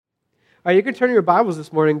You can turn your Bibles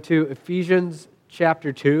this morning to Ephesians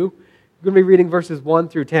chapter 2. We're going to be reading verses 1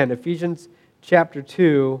 through 10. Ephesians chapter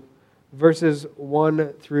 2, verses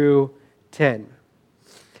 1 through 10.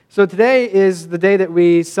 So today is the day that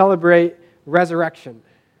we celebrate resurrection.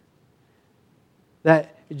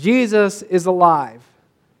 That Jesus is alive.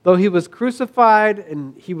 Though he was crucified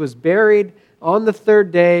and he was buried, on the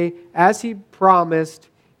third day, as he promised,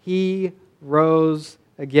 he rose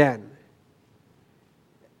again.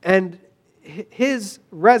 And his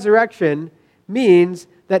resurrection means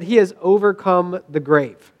that he has overcome the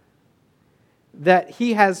grave, that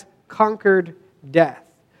he has conquered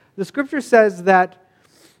death. The scripture says that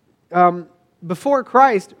before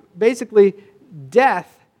Christ, basically,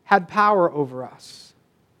 death had power over us.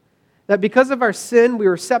 That because of our sin, we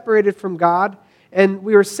were separated from God, and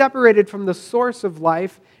we were separated from the source of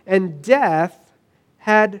life, and death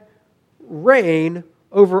had reign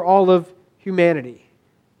over all of humanity.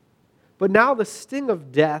 But now the sting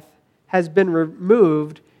of death has been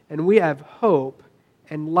removed, and we have hope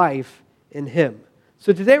and life in Him.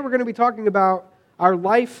 So today we're going to be talking about our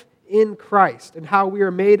life in Christ and how we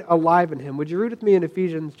are made alive in Him. Would you read with me in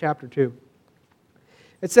Ephesians chapter 2?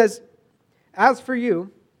 It says, "As for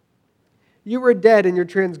you, you were dead in your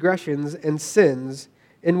transgressions and sins,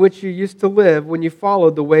 in which you used to live when you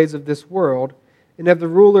followed the ways of this world and of the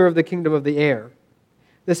ruler of the kingdom of the air,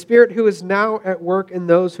 the Spirit who is now at work in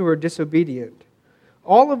those who are disobedient.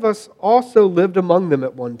 All of us also lived among them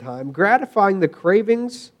at one time, gratifying the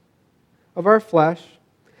cravings of our flesh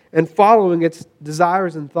and following its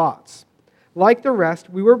desires and thoughts. Like the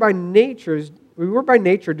rest, we were by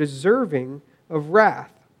nature deserving of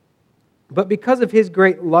wrath. But because of His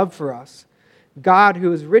great love for us, God,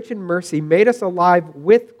 who is rich in mercy, made us alive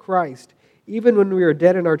with Christ, even when we were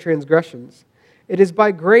dead in our transgressions. It is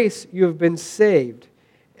by grace you have been saved.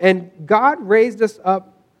 And God raised us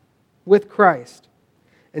up with Christ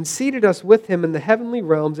and seated us with Him in the heavenly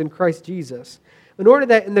realms in Christ Jesus, in order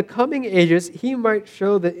that in the coming ages He might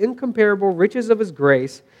show the incomparable riches of His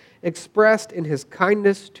grace expressed in His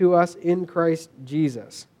kindness to us in Christ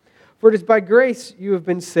Jesus. For it is by grace you have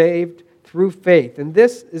been saved through faith, and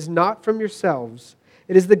this is not from yourselves.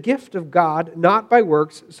 It is the gift of God, not by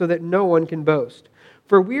works, so that no one can boast.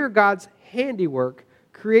 For we are God's handiwork,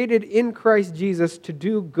 created in Christ Jesus to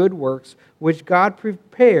do good works, which God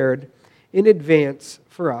prepared in advance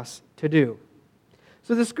for us to do."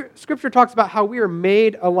 So the scripture talks about how we are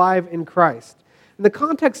made alive in Christ. And the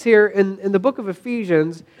context here in the book of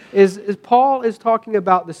Ephesians is Paul is talking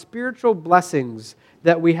about the spiritual blessings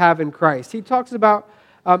that we have in Christ. He talks about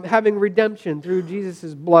having redemption through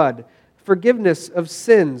Jesus' blood, forgiveness of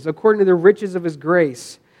sins according to the riches of His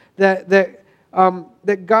grace,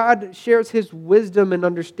 that God shares His wisdom and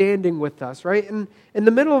understanding with us, right? And in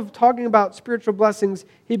the middle of talking about spiritual blessings,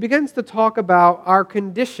 he begins to talk about our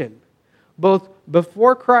condition, both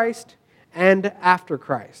before Christ and after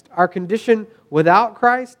Christ. Our condition without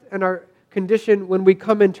Christ and our condition when we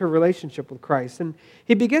come into relationship with Christ. And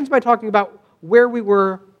he begins by talking about where we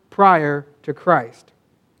were prior to Christ.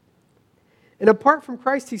 And apart from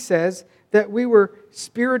Christ, he says that we were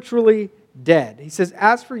spiritually dead. He says,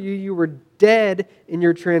 "As for you, you were dead in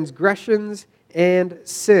your transgressions and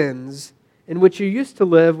sins, in which you used to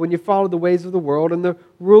live when you followed the ways of the world and the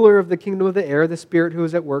ruler of the kingdom of the air, the Spirit who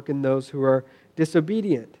is at work in those who are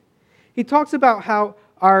disobedient." He talks about how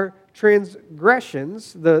our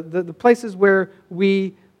transgressions, the places where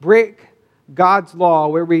we break God's law,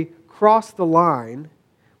 where we cross the line,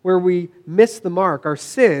 where we miss the mark, our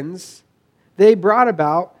sins, they brought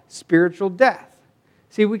about spiritual death.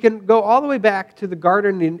 See, we can go all the way back to the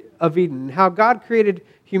Garden of Eden, how God created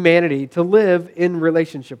humanity to live in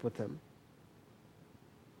relationship with Him.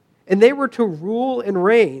 And they were to rule and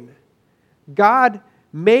reign. God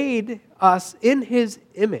made us in His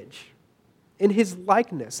image, in His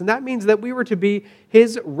likeness. And that means that we were to be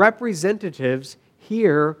His representatives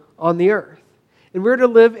here on the earth. And we're to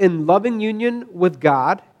live in loving union with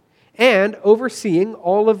God and overseeing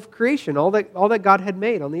all of creation, all that God had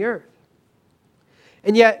made on the earth.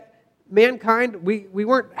 And yet, mankind, we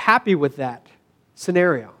weren't happy with that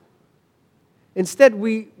scenario. Instead,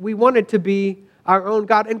 we wanted to be our own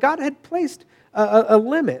God. And God had placed a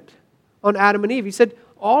limit on Adam and Eve. He said,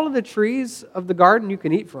 all of the trees of the garden you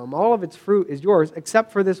can eat from, all of its fruit is yours,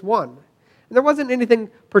 except for this one. And there wasn't anything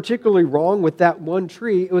particularly wrong with that one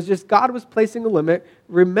tree. It was just God was placing a limit.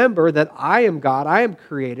 Remember that I am God, I am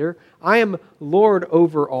Creator, I am Lord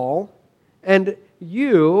over all, and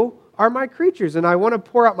you are my creatures, and I want to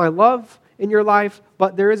pour out my love in your life,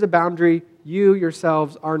 but there is a boundary. You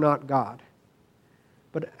yourselves are not God.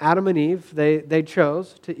 But Adam and Eve, they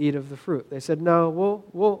chose to eat of the fruit. They said, no,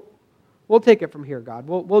 we'll take it from here, God.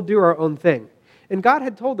 We'll do our own thing. And God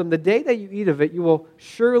had told them, the day that you eat of it, you will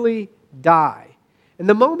surely die. And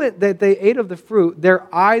the moment that they ate of the fruit,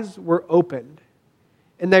 their eyes were opened.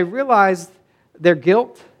 And they realized their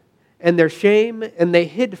guilt and their shame, and they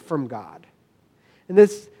hid from God. And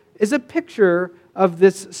this is a picture of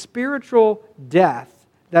this spiritual death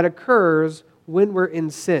that occurs when we're in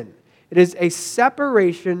sin. It is a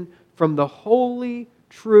separation from the holy,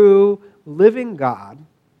 true, living God.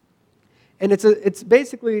 And it's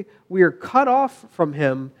basically we are cut off from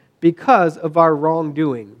Him because of our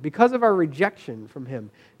wrongdoing, because of our rejection from Him.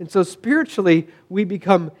 And so spiritually, we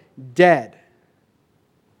become dead.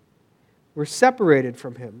 We're separated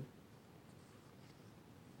from Him.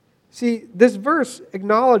 See, this verse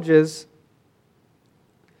acknowledges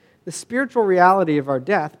the spiritual reality of our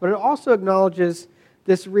death, but it also acknowledges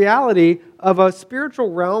this reality of a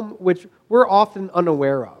spiritual realm which we're often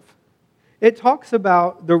unaware of. It talks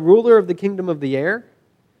about the ruler of the kingdom of the air,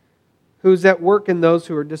 who's at work in those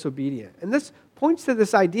who are disobedient. And this points to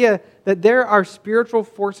this idea that there are spiritual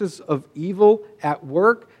forces of evil at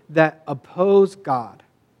work that oppose God,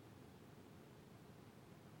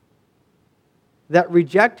 that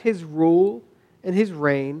reject His rule and His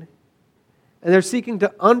reign, and they're seeking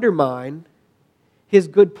to undermine His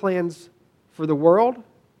good plans for the world,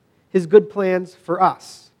 His good plans for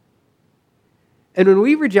us. And when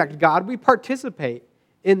we reject God, we participate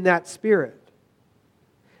in that spirit.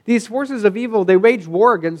 These forces of evil, they wage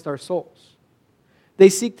war against our souls. They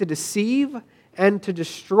seek to deceive and to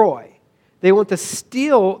destroy. They want to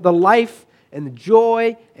steal the life and the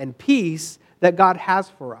joy and peace that God has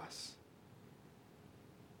for us.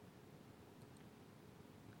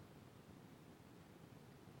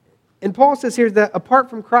 And Paul says here that apart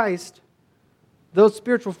from Christ, those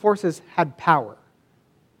spiritual forces had power.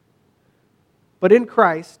 But in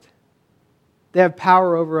Christ, they have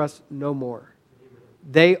power over us no more.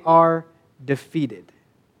 They are defeated.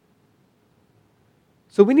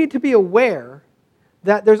 So we need to be aware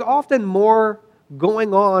that there's often more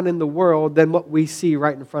going on in the world than what we see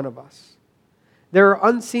right in front of us. There are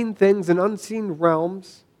unseen things and unseen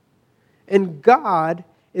realms, and God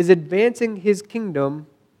is advancing His kingdom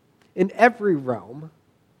in every realm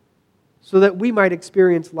so that we might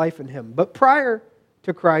experience life in Him. But prior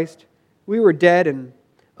to Christ, we were dead and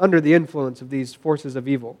under the influence of these forces of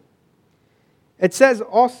evil. It says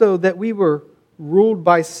also that we were ruled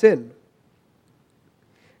by sin.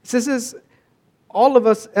 It says all of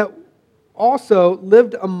us also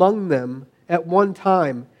lived among them at one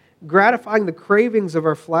time, gratifying the cravings of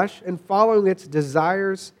our flesh and following its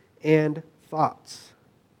desires and thoughts.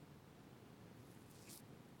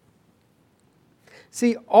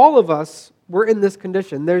 See, all of us were in this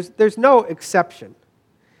condition. There's no exception.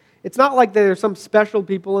 It's not like there's some special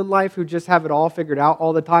people in life who just have it all figured out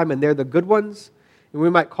all the time and they're the good ones, and we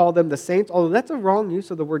might call them the saints, although that's a wrong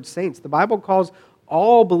use of the word saints. The Bible calls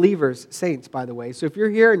all believers saints, by the way. So if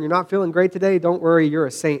you're here and you're not feeling great today, don't worry, you're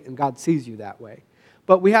a saint and God sees you that way.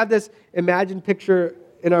 But we have this imagined picture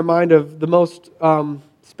in our mind of the most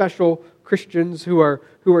special Christians who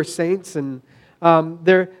are saints, and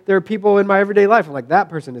there are people in my everyday life, I'm like, that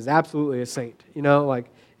person is absolutely a saint. You know, like,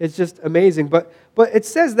 it's just amazing. But it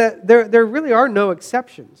says that there really are no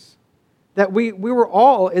exceptions. That we were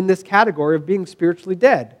all in this category of being spiritually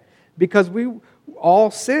dead. Because we all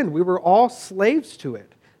sinned. We were all slaves to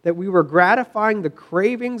it. That we were gratifying the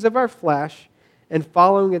cravings of our flesh and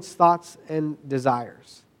following its thoughts and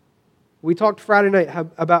desires. We talked Friday night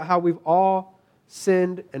about how we've all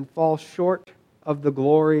sinned and fall short of the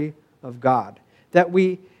glory of God. That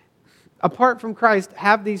we, apart from Christ,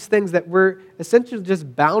 have these things that we're essentially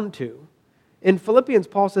just bound to. In Philippians,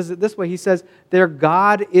 Paul says it this way. He says, their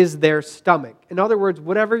God is their stomach. In other words,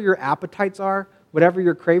 whatever your appetites are, whatever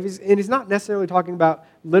your cravings, and he's not necessarily talking about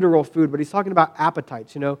literal food, but he's talking about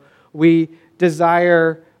appetites. You know, we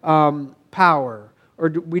desire power, or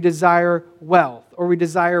we desire wealth, or we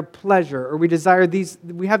desire pleasure, or we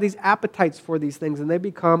have these appetites for these things, and they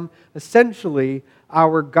become essentially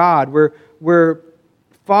our God. We're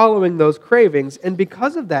following those cravings, and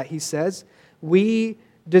because of that, he says, we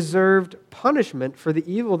deserved punishment for the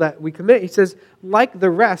evil that we commit. He says, like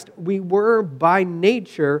the rest, we were by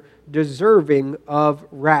nature deserving of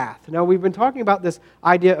wrath. Now, we've been talking about this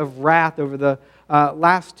idea of wrath over the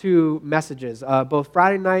last two messages, both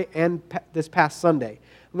Friday night and this past Sunday.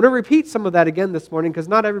 I'm going to repeat some of that again this morning because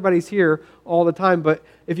not everybody's here all the time, but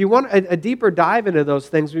if you want a deeper dive into those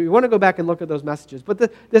things, we want to go back and look at those messages.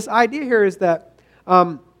 But this idea here is that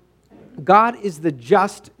God is the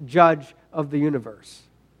just judge of the universe.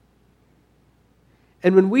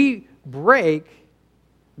 And when we break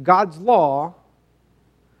God's law,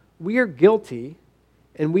 we are guilty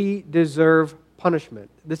and we deserve punishment.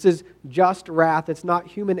 This is just wrath. It's not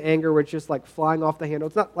human anger where it's just like flying off the handle.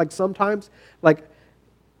 It's not like sometimes, like,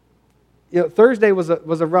 Thursday was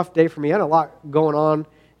a rough day for me. I had a lot going on,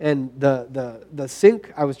 and the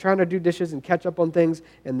sink, I was trying to do dishes and catch up on things,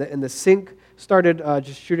 and the sink started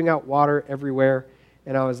just shooting out water everywhere,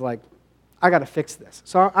 and I was like, I got to fix this.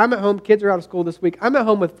 So I'm at home. Kids are out of school this week. I'm at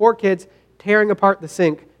home with 4 kids tearing apart the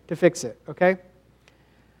sink to fix it, okay?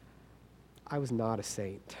 I was not a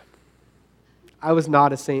saint. I was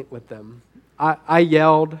not a saint with them. I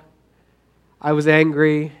yelled. I was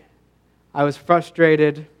angry. I was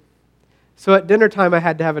frustrated. So at dinner time, I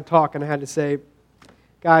had to have a talk, and I had to say,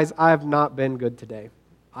 guys, I have not been good today.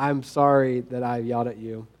 I'm sorry that I yelled at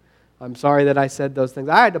you. I'm sorry that I said those things.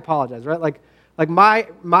 I had to apologize, right? Like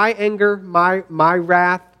my anger, my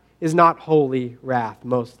wrath is not holy wrath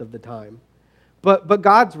most of the time. But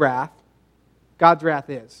God's wrath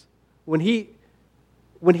is. When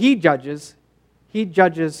he judges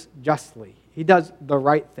justly. He does the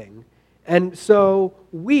right thing. And so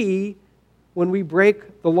when we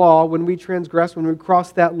break the law, when we transgress, when we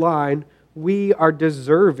cross that line, we are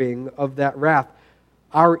deserving of that wrath.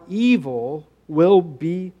 Our evil will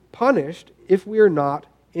be punished if we are not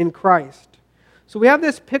in Christ. So we have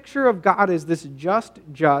this picture of God as this just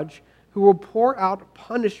judge who will pour out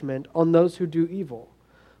punishment on those who do evil.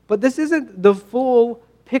 But this isn't the full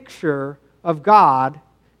picture of God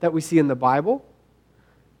that we see in the Bible.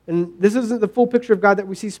 And this isn't the full picture of God that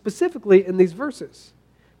we see specifically in these verses.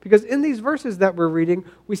 Because in these verses that we're reading,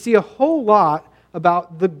 we see a whole lot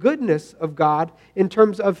about the goodness of God in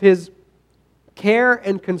terms of His care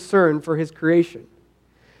and concern for His creation.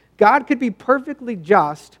 God could be perfectly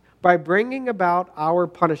just by bringing about our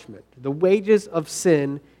punishment. The wages of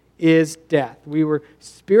sin is death. We were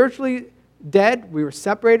spiritually dead. We were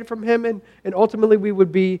separated from Him, and ultimately we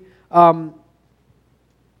would be brought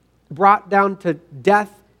down to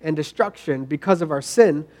death and destruction because of our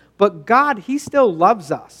sin. But God, He still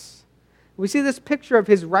loves us. We see this picture of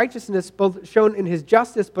His righteousness both shown in His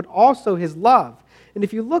justice, but also His love. And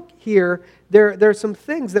if you look here, there are some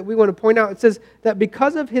things that we want to point out. It says that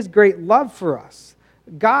because of His great love for us,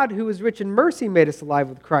 God, who is rich in mercy, made us alive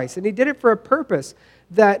with Christ. And He did it for a purpose,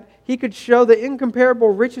 that He could show the incomparable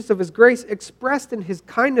riches of His grace expressed in His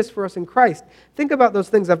kindness for us in Christ. Think about those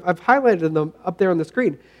things. I've highlighted them up there on the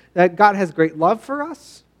screen. That God has great love for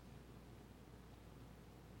us.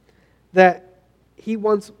 That He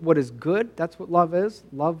wants what is good. That's what love is.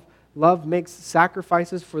 Love makes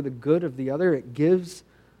sacrifices for the good of the other. It gives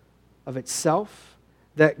of itself.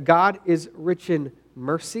 That God is rich in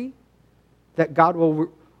mercy. That God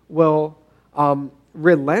will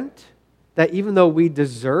relent. That even though we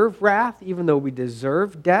deserve wrath, even though we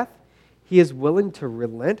deserve death, He is willing to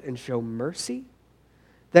relent and show mercy.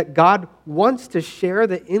 That God wants to share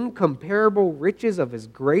the incomparable riches of His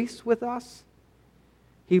grace with us.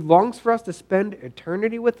 He longs for us to spend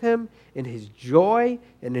eternity with Him in His joy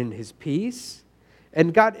and in His peace.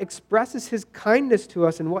 And God expresses His kindness to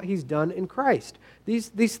us in what He's done in Christ.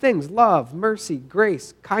 These things, love, mercy,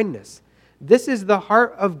 grace, kindness. This is the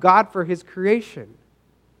heart of God for His creation.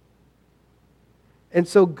 And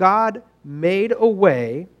so God made a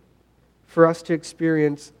way for us to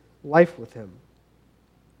experience life with Him.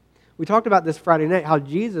 We talked about this Friday night, how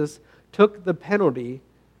Jesus took the penalty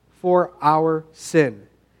for our sin.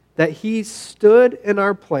 That He stood in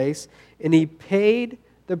our place and He paid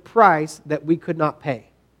the price that we could not pay.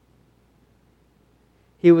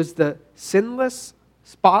 He was the sinless,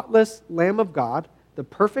 spotless Lamb of God, the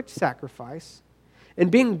perfect sacrifice. And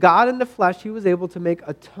being God in the flesh, He was able to make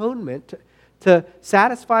atonement to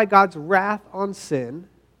satisfy God's wrath on sin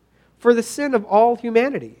for the sin of all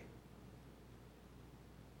humanity.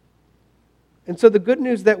 And so the good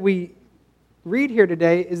news that we read here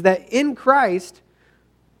today is that in Christ,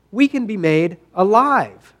 we can be made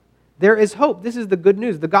alive. There is hope. This is the good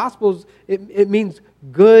news. The Gospels, it means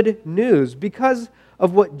good news. Because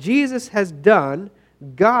of what Jesus has done,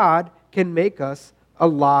 God can make us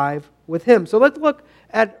alive with Him. So let's look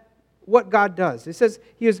at what God does. It says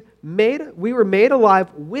we were made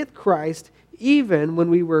alive with Christ even when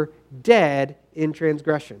we were dead in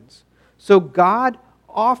transgressions. So God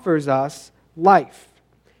offers us life.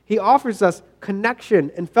 He offers us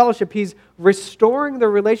connection and fellowship. He's restoring the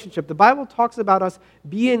relationship. The Bible talks about us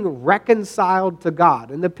being reconciled to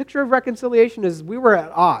God. And the picture of reconciliation is we were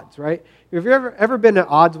at odds, right? Have you ever been at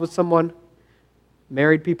odds with someone?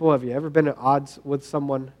 Married people, have you ever been at odds with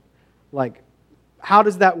someone? Like, how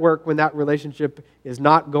does that work when that relationship is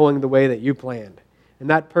not going the way that you planned? And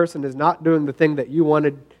that person is not doing the thing that you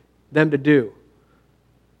wanted them to do?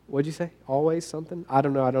 What'd you say? Always something? I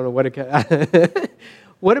don't know what it can.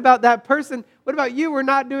 What about that person? What about you? We're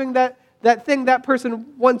not doing that thing that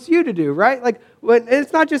person wants you to do, right? Like, and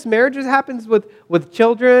it's not just marriage. It happens with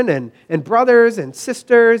children and brothers and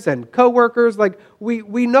sisters and coworkers. Like,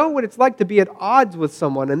 we know what it's like to be at odds with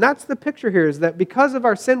someone. And that's the picture here, is that because of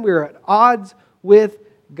our sin, we are at odds with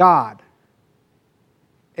God.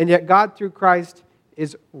 And yet God, through Christ,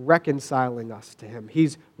 is reconciling us to Him.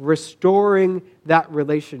 He's restoring that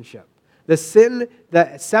relationship. The sin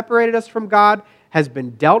that separated us from God has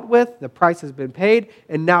been dealt with, the price has been paid,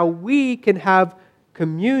 and now we can have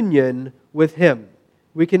communion with Him.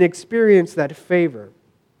 We can experience that favor.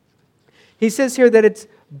 He says here that it's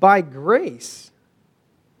by grace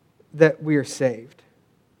that we are saved.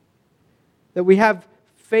 That we have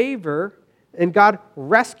favor, and God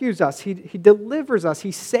rescues us. He delivers us.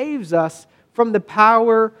 He saves us from the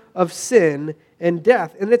power of sin and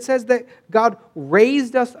death. And it says that God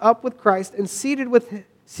raised us up with Christ and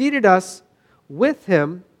seated us with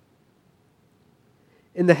Him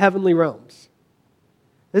in the heavenly realms.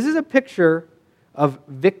 This is a picture of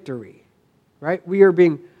victory, right? We are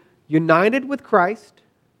being united with Christ.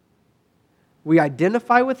 We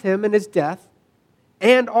identify with Him in His death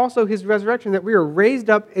and also His resurrection, that we are raised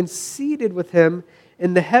up and seated with Him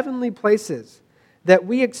in the heavenly places, that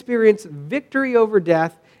we experience victory over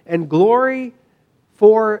death and glory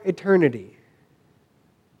for eternity.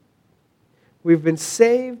 We've been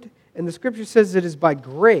saved, and the Scripture says it is by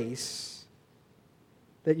grace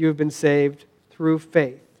that you have been saved through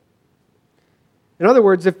faith. In other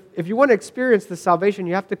words, if you want to experience the salvation,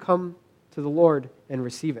 you have to come to the Lord and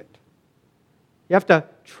receive it. You have to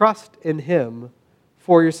trust in Him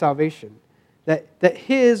for your salvation, that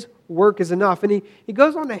His work is enough. And he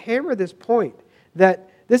goes on to hammer this point, that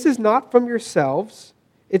this is not from yourselves,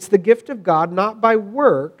 it's the gift of God, not by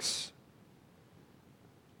works,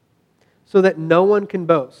 so that no one can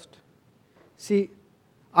boast. See,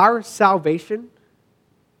 our salvation,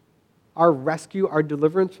 our rescue, our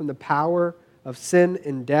deliverance from the power of sin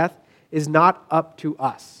and death is not up to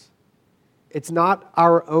us. It's not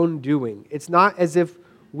our own doing. It's not as if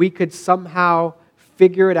we could somehow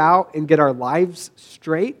figure it out and get our lives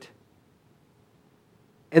straight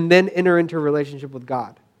and then enter into a relationship with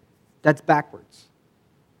God. That's backwards.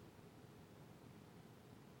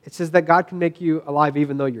 It says that God can make you alive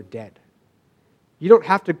even though you're dead. You don't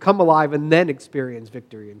have to come alive and then experience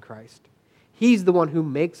victory in Christ. He's the one who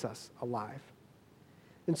makes us alive.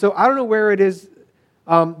 And so I don't know where it is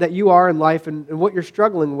that you are in life and what you're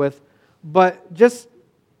struggling with, but just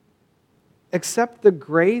accept the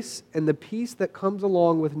grace and the peace that comes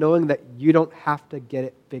along with knowing that you don't have to get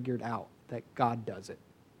it figured out, that God does it.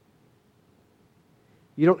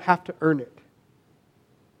 You don't have to earn it.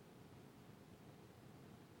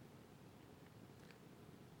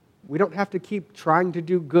 We don't have to keep trying to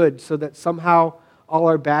do good so that somehow all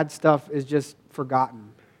our bad stuff is just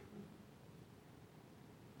forgotten.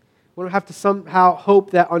 We don't have to somehow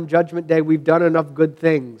hope that on Judgment Day we've done enough good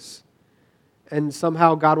things. And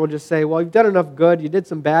somehow God will just say, well, you've done enough good, you did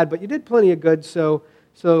some bad, but you did plenty of good, so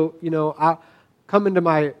I'll come into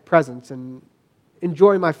my presence and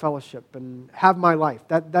enjoy my fellowship and have my life.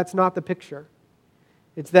 That's not the picture.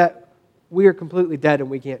 It's that we are completely dead and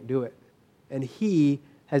we can't do it. And He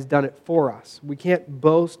has done it for us. We can't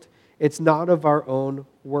boast. It's not of our own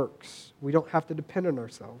works. We don't have to depend on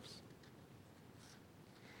ourselves.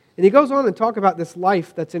 And he goes on and talk about this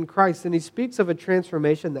life that's in Christ, and he speaks of a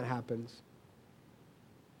transformation that happens.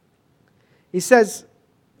 He says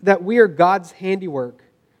that we are God's handiwork,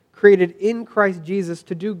 created in Christ Jesus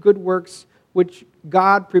to do good works which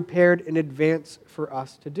God prepared in advance for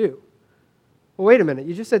us to do. Well, wait a minute.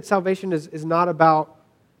 You just said salvation is not about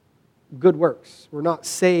good works. We're not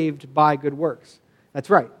saved by good works. That's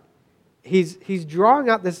right. He's drawing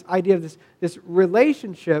out this idea of this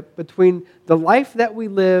relationship between the life that we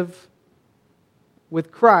live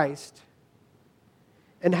with Christ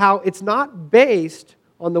and how it's not based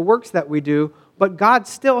on the works that we do, but God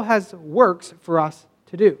still has works for us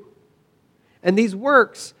to do. And these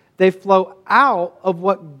works, they flow out of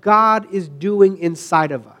what God is doing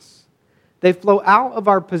inside of us. They flow out of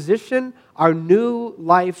our position, our new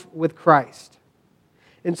life with Christ.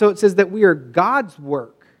 And so it says that we are God's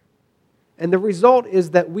work. And the result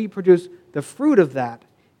is that we produce the fruit of that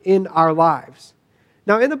in our lives.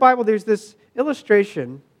 Now, in the Bible, there's this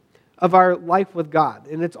illustration of our life with God,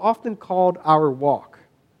 and it's often called our walk,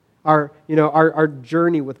 our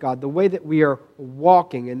journey with God, the way that we are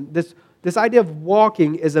walking. And this idea of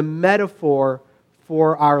walking is a metaphor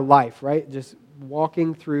for our life, right? Just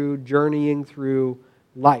walking through, journeying through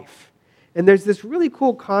life. And there's this really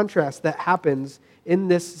cool contrast that happens in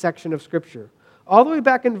this section of Scripture. All the way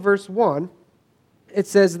back in verse 1, it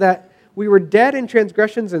says that we were dead in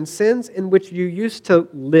transgressions and sins in which you used to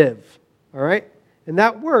live. All right? And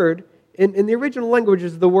that word, in the original language,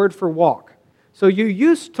 is the word for walk. So you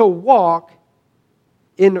used to walk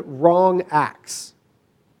in wrong acts,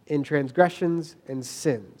 in transgressions and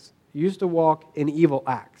sins. You used to walk in evil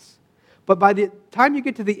acts. But by the time you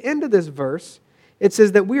get to the end of this verse, it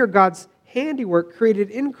says that we are God's handiwork created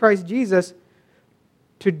in Christ Jesus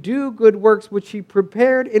to do good works which He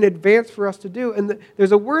prepared in advance for us to do. And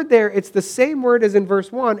there's a word there, it's the same word as in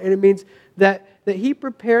verse 1, and it means that He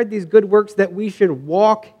prepared these good works that we should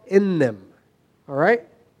walk in them. All right?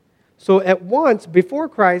 So at once, before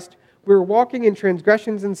Christ, we were walking in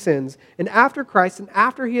transgressions and sins, and after Christ, and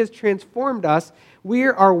after He has transformed us, we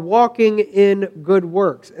are walking in good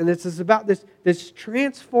works. And this is about this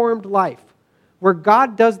transformed life, where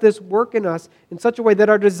God does this work in us in such a way that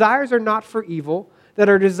our desires are not for evil, that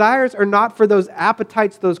our desires are not for those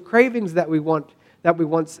appetites, those cravings that we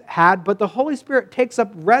once had, but the Holy Spirit takes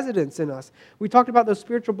up residence in us. We talked about those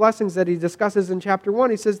spiritual blessings that He discusses in chapter 1.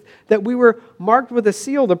 He says that we were marked with a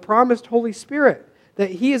seal, the promised Holy Spirit,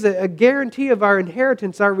 that He is a guarantee of our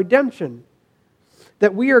inheritance, our redemption,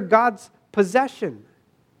 that we are God's possession,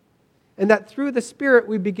 and that through the Spirit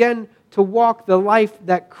we begin to walk the life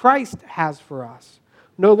that Christ has for us.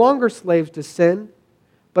 No longer slaves to sin,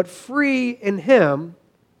 but free in Him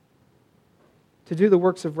to do the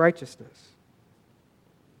works of righteousness.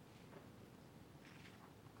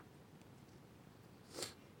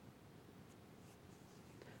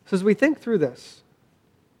 So as we think through this,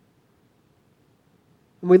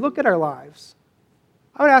 when we look at our lives,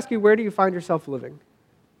 I would ask you, where do you find yourself living?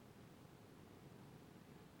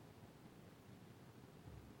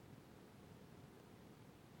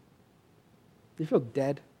 Do you feel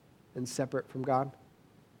dead and separate from God?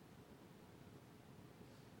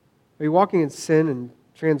 Are you walking in sin and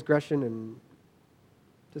transgression and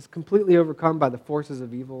just completely overcome by the forces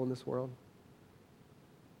of evil in this world?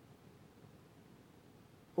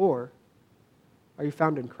 Or are you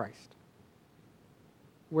found in Christ?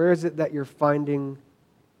 Where is it that you're finding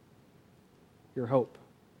your hope?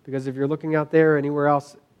 Because if you're looking out there or anywhere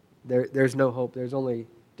else, there's no hope. There's only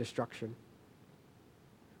destruction.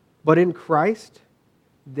 But in Christ,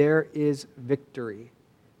 there is victory.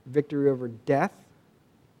 Victory over death.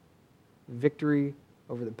 Victory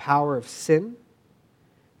over the power of sin.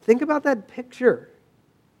 Think about that picture.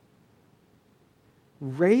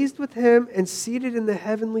 Raised with Him and seated in the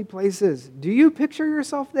heavenly places. Do you picture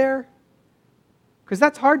yourself there? Because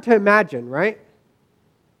that's hard to imagine, right?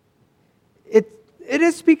 It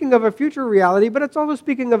is speaking of a future reality, but it's also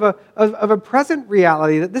speaking of a present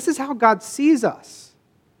reality, that this is how God sees us.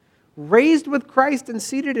 Raised with Christ and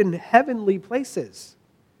seated in heavenly places.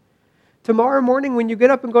 Tomorrow morning when you get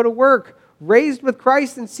up and go to work, raised with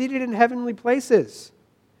Christ and seated in heavenly places.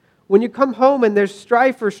 When you come home and there's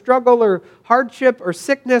strife or struggle or hardship or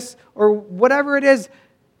sickness or whatever it is,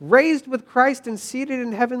 raised with Christ and seated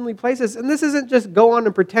in heavenly places. And this isn't just go on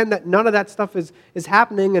and pretend that none of that stuff is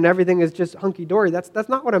happening and everything is just hunky-dory. That's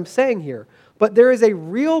not what I'm saying here. But there is a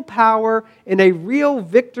real power and a real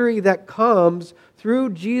victory that comes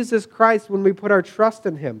through Jesus Christ when we put our trust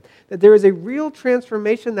in Him. That there is a real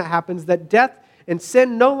transformation that happens, that death and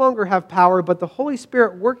sin no longer have power, but the Holy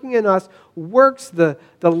Spirit working in us works the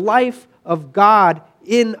life of God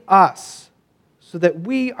in us so that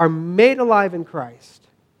we are made alive in Christ.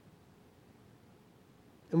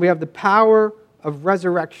 And we have the power of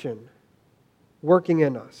resurrection working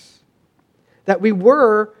in us. That we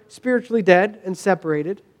were spiritually dead and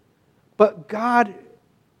separated, but God,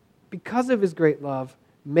 because of His great love,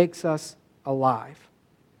 makes us alive.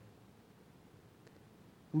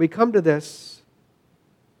 And we come to this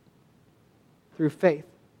through faith.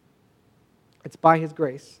 It's by His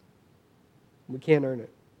grace. We can't earn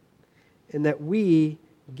it. And that we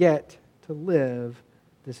get to live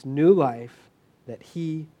this new life that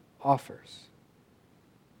He offers.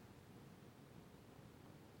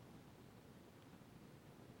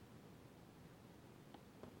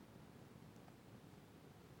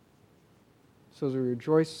 So as we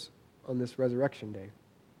rejoice on this resurrection day,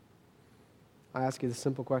 I ask you this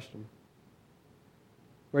simple question.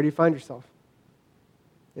 Where do you find yourself?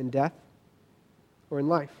 In death or in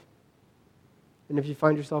life? And if you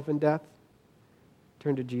find yourself in death,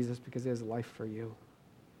 turn to Jesus because He has life for you.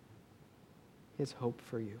 He has hope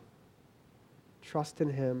for you. Trust in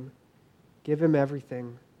Him. Give Him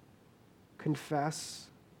everything. Confess.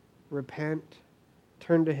 Repent.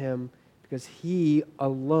 Turn to Him because He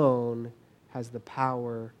alone has the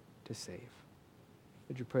power to save.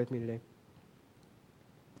 Would you pray with me today?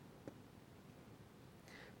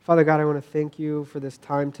 Father God, I want to thank you for this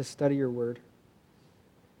time to study your word.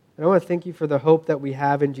 And I want to thank you for the hope that we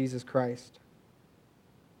have in Jesus Christ.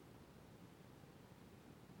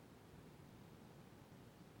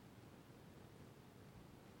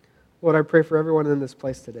 Lord, I pray for everyone in this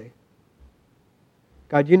place today.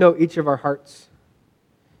 God, you know each of our hearts.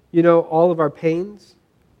 You know all of our pains.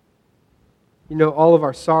 You know all of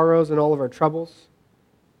our sorrows and all of our troubles.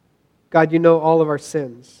 God, you know all of our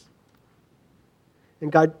sins.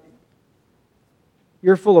 And God,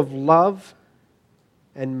 you're full of love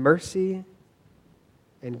and mercy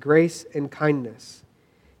and grace and kindness.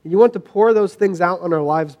 And you want to pour those things out on our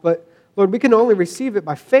lives, but Lord, we can only receive it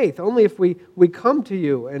by faith, only if we come to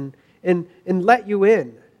you and let you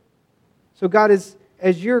in. So God, as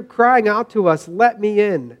you're crying out to us, let me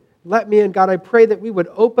in, God, I pray that we would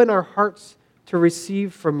open our hearts to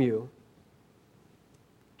receive from you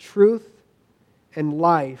truth and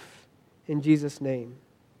life in Jesus' name.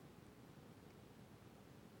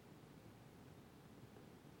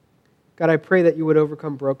 God, I pray that you would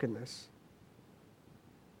overcome brokenness.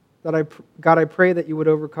 God, I pray that you would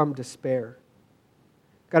overcome despair.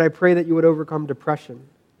 God, I pray that you would overcome depression.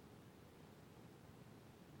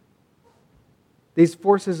 These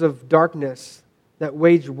forces of darkness that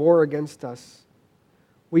wage war against us,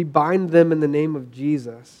 we bind them in the name of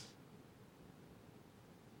Jesus.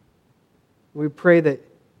 We pray that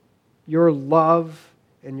your love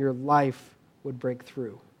and your life would break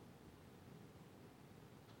through.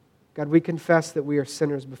 God, we confess that we are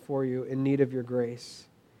sinners before you in need of your grace.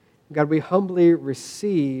 God, we humbly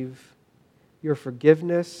receive your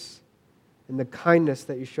forgiveness and the kindness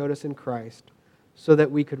that you showed us in Christ so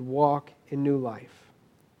that we could walk in new life.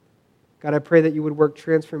 God, I pray that you would work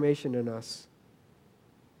transformation in us,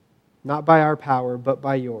 not by our power, but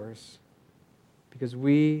by yours, because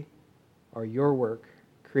we are your work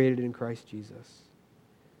created in Christ Jesus.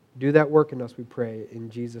 Do that work in us, we pray, in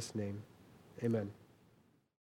Jesus' name. Amen.